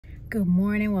Good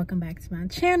morning, welcome back to my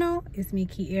channel. It's me,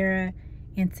 Kiera,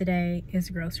 and today is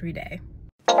grocery day.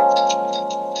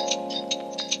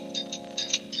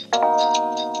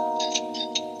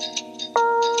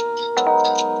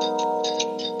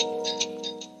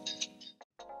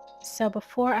 So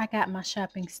before I got my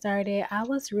shopping started, I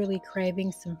was really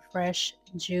craving some fresh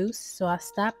juice. So I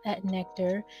stopped at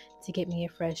Nectar to get me a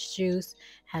fresh juice.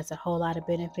 Has a whole lot of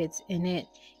benefits in it.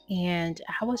 And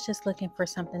I was just looking for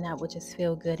something that would just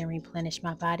feel good and replenish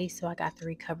my body. So I got the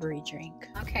recovery drink.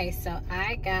 Okay, so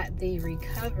I got the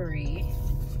recovery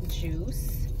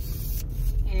juice.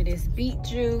 And it is beet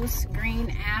juice,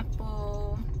 green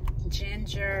apple,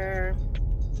 ginger.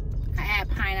 I add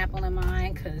pineapple in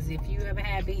mine because if you ever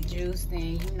had beet juice,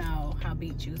 then you know how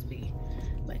beet juice be.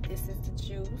 But this is the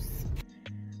juice.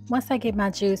 Once I get my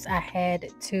juice, I head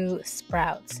to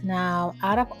Sprouts. Now,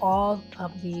 out of all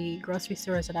of the grocery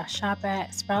stores that I shop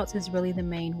at, Sprouts is really the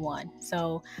main one.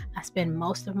 So I spend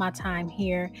most of my time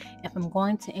here. If I'm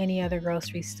going to any other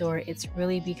grocery store, it's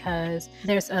really because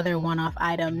there's other one-off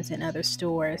items in other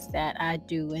stores that I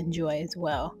do enjoy as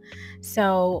well.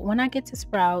 So when I get to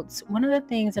Sprouts, one of the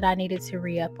things that I needed to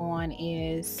re-up on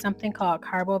is something called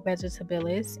Carbo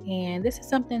Vegetabilis. And this is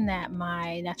something that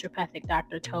my naturopathic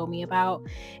doctor told me about.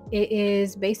 It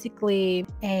is basically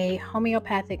a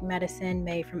homeopathic medicine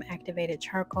made from activated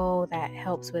charcoal that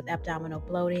helps with abdominal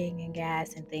bloating and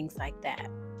gas and things like that.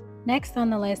 Next on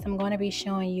the list, I'm going to be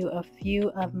showing you a few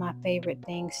of my favorite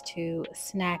things to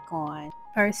snack on.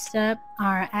 First up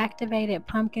are activated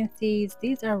pumpkin seeds.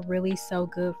 These are really so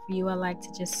good for you. I like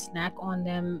to just snack on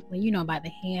them, by the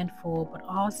handful, but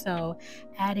also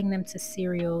adding them to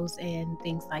cereals and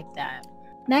things like that.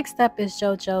 Next up is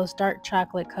JoJo's dark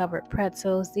chocolate covered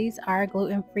pretzels. These are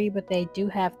gluten-free, but they do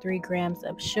have 3 grams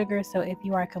of sugar. So if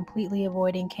you are completely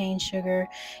avoiding cane sugar,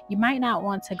 you might not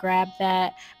want to grab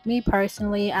that. Me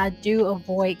personally, I do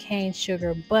avoid cane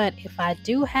sugar, but if I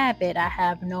do have it, I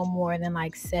have no more than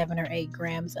like 7 or 8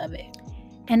 grams of it.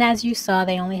 And as you saw,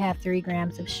 they only have 3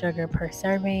 grams of sugar per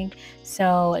serving.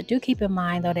 So do keep in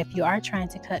mind though, that if you are trying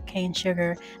to cut cane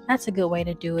sugar, that's a good way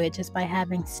to do it, just by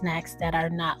having snacks that are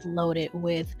not loaded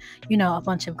with, a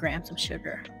bunch of grams of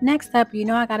sugar. Next up,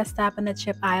 I gotta stop in the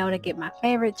chip aisle to get my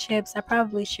favorite chips. I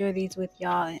probably share these with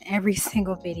y'all in every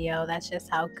single video. That's just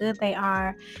how good they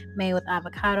are. Made with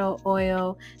avocado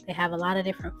oil. They have a lot of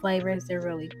different flavors. They're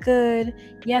really good.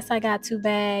 Yes, I got 2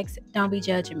 bags. Don't be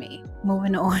judging me.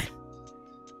 Moving on.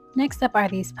 Next up are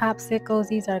these popsicles.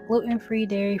 These are gluten-free,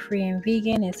 dairy-free, and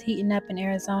vegan. It's heating up in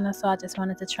Arizona, so I just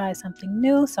wanted to try something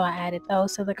new, so I added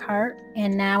those to the cart.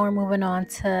 And now we're moving on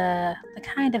to the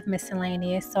kind of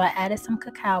miscellaneous. So I added some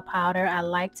cacao powder. I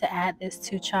like to add this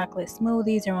to chocolate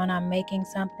smoothies or when I'm making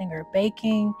something or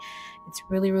baking. It's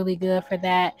really, really good for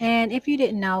that. And if you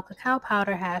didn't know, cacao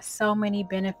powder has so many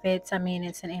benefits. I mean,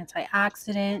 it's an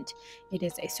antioxidant. It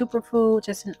is a superfood,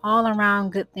 just an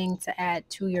all-around good thing to add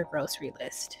to your grocery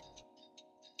list.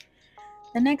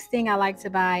 The next thing I like to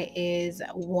buy is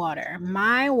water.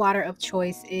 My water of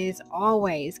choice is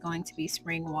always going to be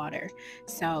spring water.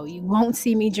 So you won't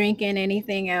see me drinking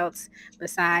anything else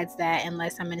besides that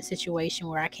unless I'm in a situation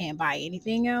where I can't buy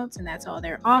anything else and that's all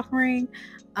they're offering.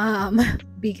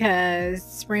 Because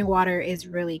spring water is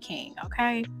really king,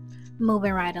 okay?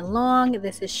 Moving right along,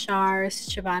 this is Char's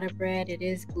ciabatta bread. It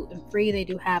is gluten-free. They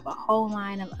do have a whole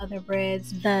line of other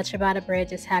breads. The ciabatta bread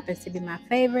just happens to be my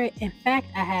favorite. In fact,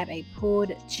 I have a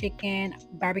pulled chicken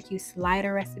barbecue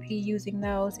slider recipe using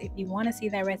those. If you want to see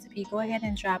that recipe, go ahead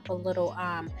and drop a little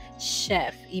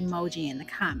chef emoji in the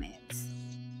comments.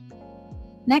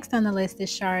 Next on the list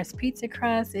is Char's pizza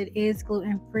crust. It is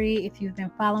gluten-free. If you've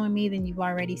been following me, then you've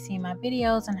already seen my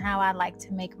videos on how I like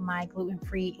to make my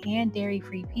gluten-free and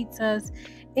dairy-free pizzas.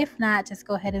 If not, just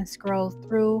go ahead and scroll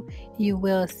through. You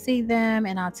will see them,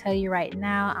 and I'll tell you right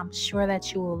now, I'm sure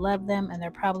that you will love them, and they're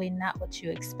probably not what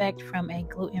you expect from a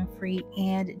gluten-free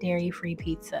and dairy-free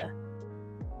pizza.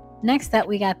 Next up,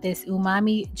 we got this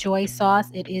umami joy sauce.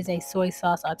 It is a soy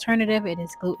sauce alternative. It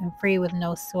is gluten-free with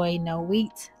no soy, no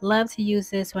wheat. Love to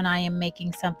use this when I am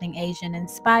making something Asian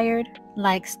inspired,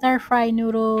 like stir-fry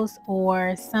noodles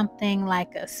or something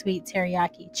like a sweet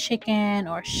teriyaki chicken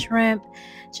or shrimp.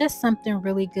 Just something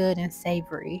really good and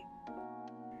savory.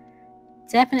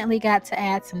 Definitely got to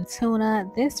add some tuna.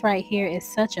 This right here is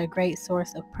such a great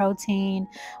source of protein.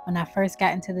 When I first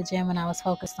got into the gym and I was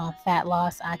focused on fat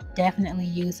loss, I definitely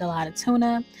used a lot of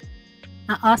tuna.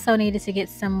 I also needed to get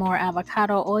some more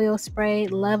avocado oil spray.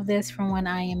 Love this from when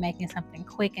I am making something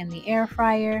quick in the air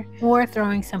fryer or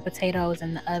throwing some potatoes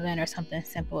in the oven or something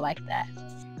simple like that.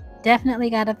 Definitely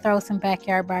got to throw some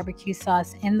backyard barbecue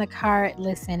sauce in the cart.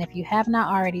 Listen, if you have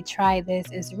not already tried this,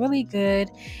 it's really good,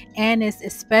 and it's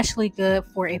especially good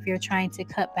for if you're trying to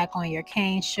cut back on your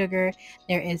cane sugar.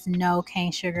 There is no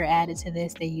cane sugar added to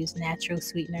this. They use natural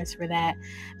sweeteners for that,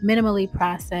 minimally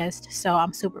processed. So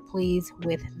I'm super pleased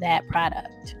with that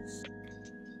product.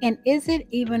 And is it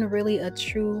even really a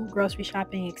true grocery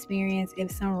shopping experience if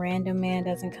some random man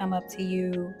doesn't come up to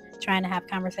you trying to have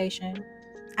conversation?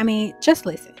 I mean, just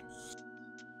listen.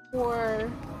 For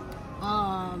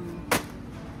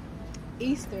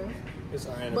Easter, It's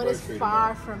our but it's anniversary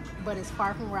far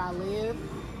tomorrow. from where I live,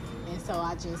 and so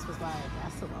I just was like,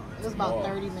 that's too long. It was about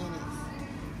 30 minutes.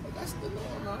 That's the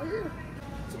norm out here.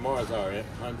 Tomorrow's our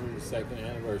 102nd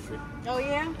anniversary, Oh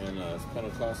yeah. and it's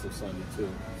Pentecostal Sunday too.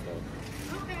 So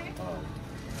Okay.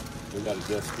 we got a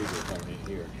guest speaker coming in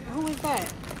here. Who is that?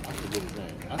 I forget his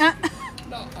name.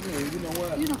 No, I mean, you know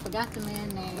what? You don't forgot the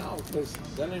man's name. No, because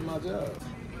that ain't my job.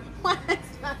 Why?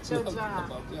 It's not your That's job. not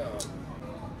my job.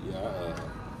 Yeah.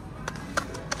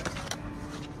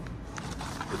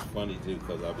 It's funny too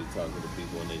because I'll be talking to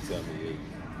people and they tell me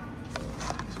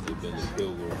they've been to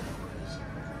Pilgrim.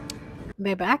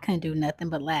 Baby, I couldn't do nothing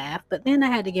but laugh, but then I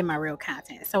had to get my real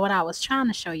content. So what I was trying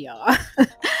to show y'all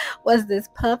was this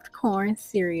puffed corn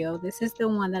cereal. This is the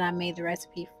one that I made the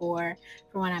recipe for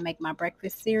when I make my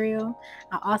breakfast cereal.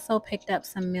 I also picked up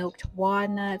some milked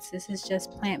walnuts. This is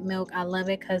just plant milk. I love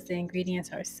it because the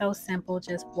ingredients are so simple,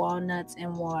 just walnuts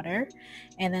and water.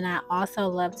 And then I also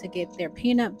love to get their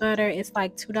peanut butter. It's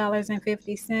like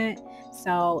 $2.50.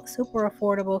 So super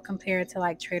affordable compared to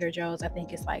like Trader Joe's. I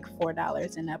think it's like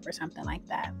 $4 and up or something like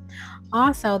that.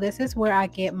 Also, this is where I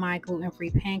get my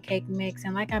gluten-free pancake mix,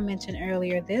 and like I mentioned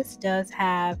earlier, this does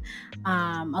have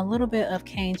a little bit of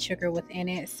cane sugar within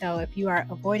it. So if you are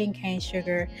avoiding cane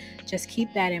sugar, just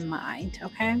keep that in mind,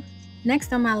 okay?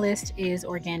 Next on my list is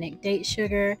organic date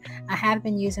sugar. I have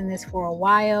been using this for a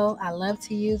while. I love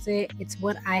to use it. It's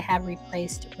what I have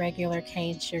replaced regular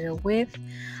cane sugar with.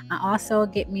 I also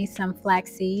get me some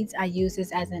flax seeds. I use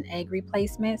this as an egg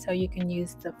replacement, so you can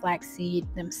use the flax seed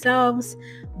themselves,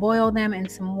 boil them in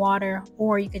some water,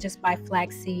 or you could just buy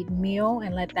flaxseed meal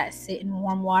and let that sit in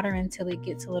warm water until it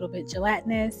gets a little bit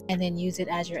gelatinous, and then use it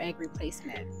as your egg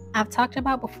replacement. I've talked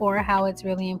about before how it's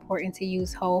really important to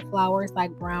use whole flours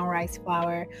like brown rice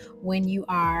flour when you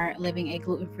are living a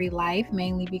gluten-free life,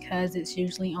 mainly because it's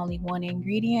usually only one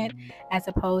ingredient as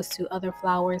opposed to other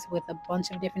flours with a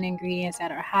bunch of different ingredients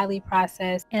that are highly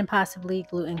processed and possibly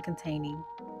gluten containing.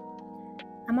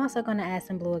 I'm also going to add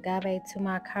some blue agave to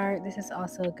my cart. This is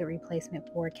also a good replacement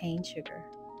for cane sugar.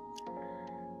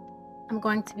 I'm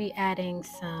going to be adding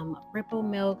some Ripple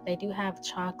milk. They do have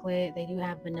chocolate. They do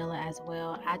have vanilla as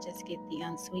well. I just get the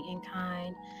unsweetened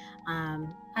kind.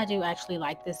 I do actually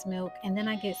like this milk. And then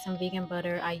I get some vegan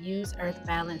butter. I use Earth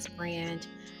Balance brand.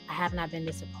 I have not been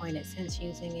disappointed since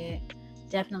using it.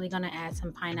 Definitely going to add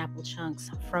some pineapple chunks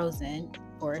frozen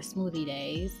for smoothie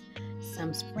days.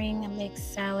 Some spring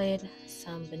mixed salad,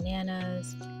 some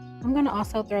bananas. I'm going to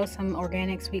also throw some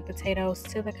organic sweet potatoes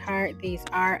to the cart. These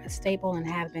are a staple and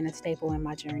have been a staple in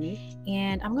my journey.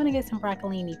 And I'm going to get some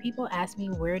broccolini. People ask me,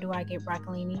 where do I get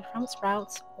broccolini? From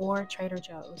Sprouts or Trader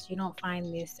Joe's. You don't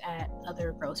find this at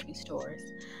other grocery stores.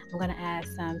 I'm going to add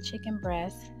some chicken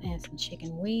breast and some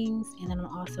chicken wings. And then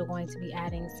I'm also going to be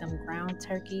adding some ground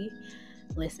turkey.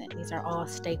 Listen, these are all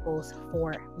staples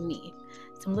for me.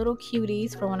 Some little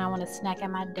cuties for when I want to snack at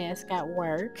my desk at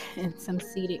work, and some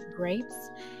seeded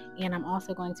grapes. And I'm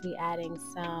also going to be adding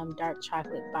some dark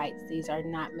chocolate bites. These are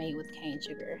not made with cane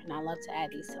sugar, and I love to add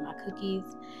these to my cookies.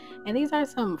 And these are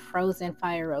some frozen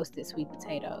fire roasted sweet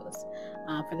potatoes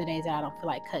for the days that I don't feel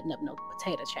like cutting up no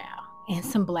potato chow. And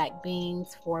some black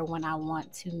beans for when I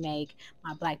want to make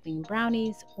my black bean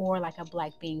brownies or like a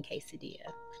black bean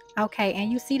quesadilla. Okay,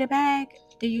 and you see the bag?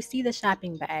 Do you see the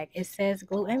shopping bag? It says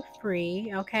gluten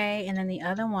free, okay? And then the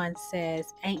other one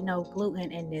says ain't no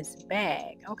gluten in this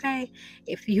bag, okay?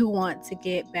 If you want to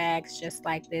get bags just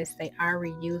like this, they are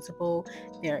reusable.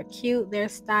 They're cute, they're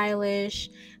stylish.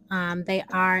 They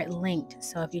are linked.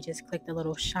 So if you just click the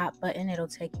little shop button, it'll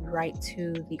take you right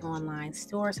to the online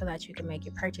store so that you can make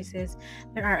your purchases.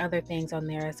 There are other things on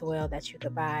there as well that you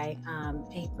could buy,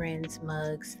 aprons,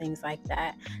 mugs, things like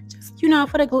that. Just,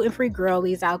 for the gluten-free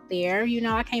girlies out there,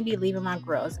 I can't be leaving my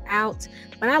girls out,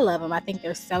 but I love them. I think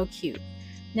they're so cute.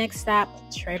 Next stop,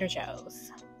 Trader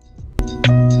Joe's.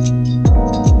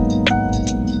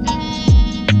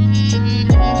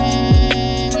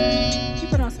 You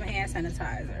put on some hand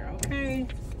sanitizer, okay?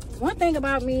 One thing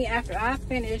about me, after I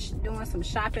finished doing some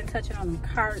shopping, touching on them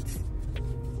carts,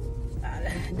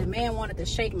 the man wanted to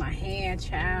shake my hand,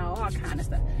 child, all kind of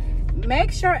stuff.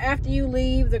 make sure after you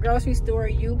leave the grocery store,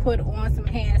 you put on some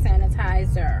hand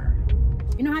sanitizer.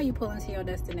 You know how you pull into your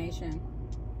destination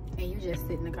and you just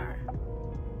sit in the car?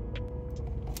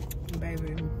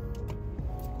 Baby,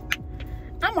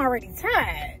 I'm already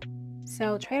tired.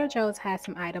 So Trader Joe's has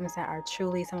some items that are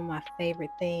truly some of my favorite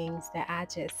things that I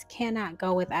just cannot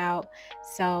go without.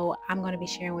 So I'm going to be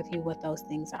sharing with you what those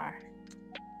things are.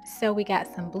 So we got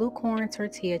some blue corn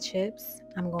tortilla chips.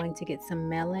 I'm going to get some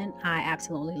melon. I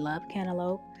absolutely love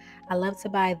cantaloupe. I love to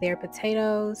buy their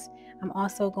potatoes. I'm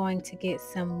also going to get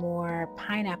some more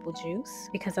pineapple juice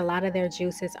because a lot of their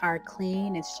juices are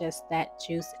clean. It's just that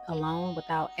juice alone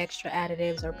without extra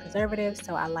additives or preservatives.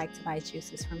 So I like to buy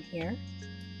juices from here.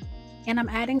 And I'm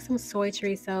adding some soy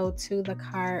chorizo to the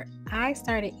cart. I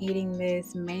started eating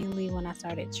this mainly when I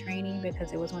started training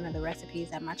because it was one of the recipes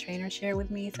that my trainer shared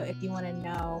with me. So if you want to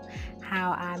know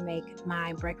how I make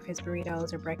my breakfast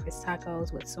burritos or breakfast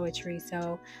tacos with soy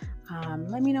chorizo,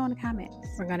 let me know in the comments.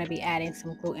 We're going to be adding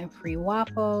some gluten-free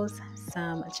waffles,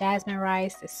 some jasmine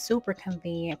rice. It's super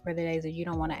convenient for the days that you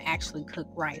don't want to actually cook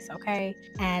rice, okay?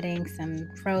 Adding some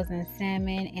frozen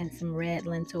salmon and some red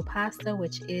lentil pasta,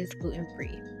 which is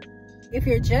gluten-free. If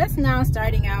you're just now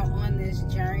starting out on this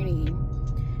journey,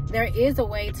 there is a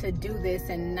way to do this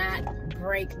and not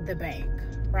break the bank,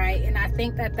 right? And I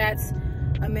think that that's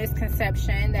a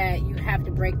misconception, that you have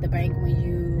to break the bank when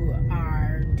you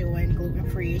are doing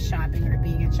gluten-free shopping or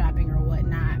vegan shopping or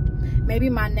whatnot. Maybe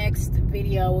my next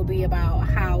video will be about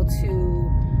how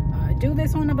to do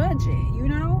this on a budget, you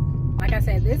know? Like I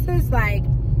said, this is like,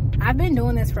 I've been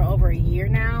doing this for over a year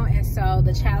now, and so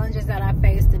the challenges that I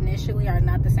faced initially are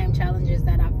not the same challenges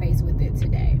that I face with it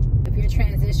today. If you're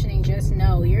transitioning, just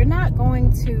know you're not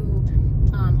going to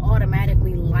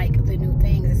automatically like the new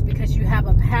things. It's because you have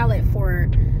a palate for,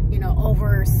 you know,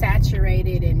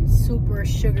 oversaturated and super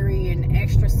sugary and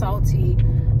extra salty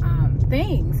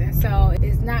things, and so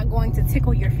it's not going to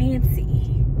tickle your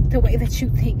fancy the way that you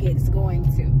think it's going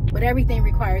to. But everything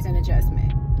requires an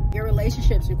adjustment. Your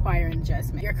relationships require an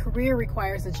adjustment. Your career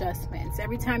requires adjustments.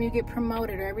 Every time you get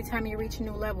promoted or every time you reach a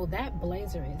new level, that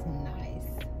blazer is nice.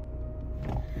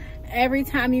 Every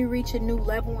time you reach a new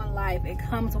level in life, it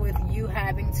comes with you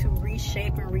having to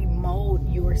reshape and remold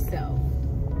yourself,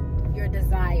 your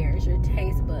desires, your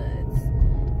taste buds,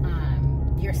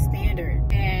 your standard.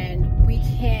 And we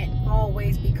can't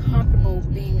always be comfortable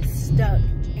being stuck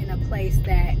in a place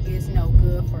that is no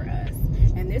good for us.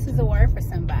 And this is a word for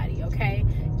somebody, okay?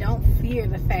 Don't fear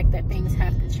the fact that things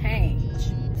have to change.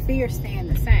 Fear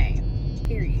staying the same,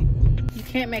 period. You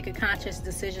can't make a conscious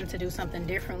decision to do something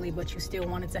differently, but you still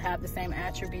want it to have the same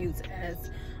attributes as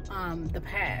the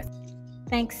past.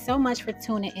 Thanks so much for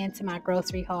tuning into my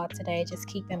grocery haul today. Just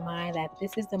keep in mind that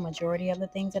this is the majority of the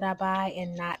things that I buy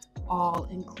and not all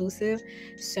inclusive.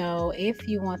 So if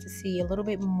you want to see a little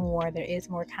bit more, there is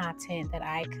more content that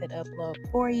I could upload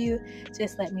for you.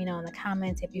 Just let me know in the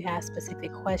comments. If you have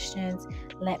specific questions,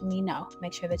 let me know.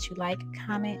 Make sure that you like,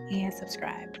 comment, and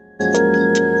subscribe.